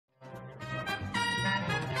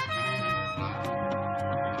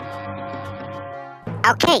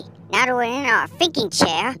Okay, now that we're in our thinking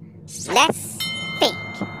chair, let's think.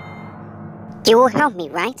 You will help me,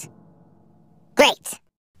 right? Great.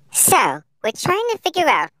 So, we're trying to figure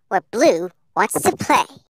out what Blue wants to play.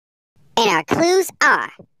 And our clues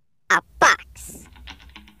are a box,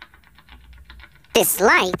 this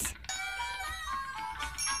light,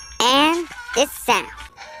 and this sound.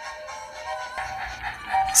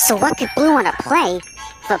 So what could Blue want to play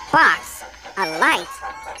for box, a light,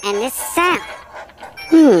 and this sound?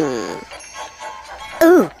 Ooh,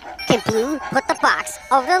 can Blue put the box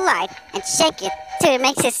over the light and shake it till it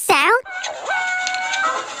makes a sound?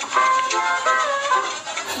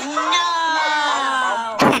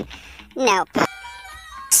 No! Nope.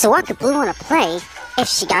 So what could Blue want to play if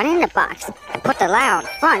she got in the box and put the light out in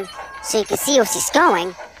front so you can see where she's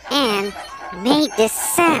going and made this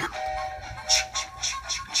sound?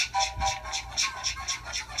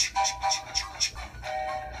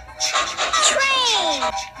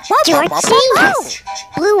 Do it changes.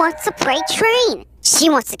 Blue wants to play train. She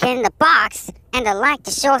wants to get in the box and the light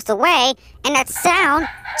to show us the way and that sound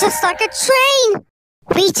just like a train.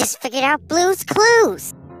 We just figured out Blue's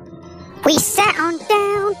clues. We sat on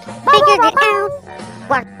down, figured it out,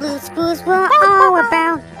 what Blue's clues were all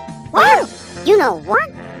about. Wow, you know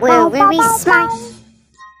what? We're really smart.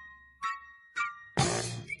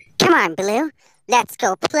 Come on, Blue. Let's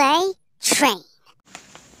go play train.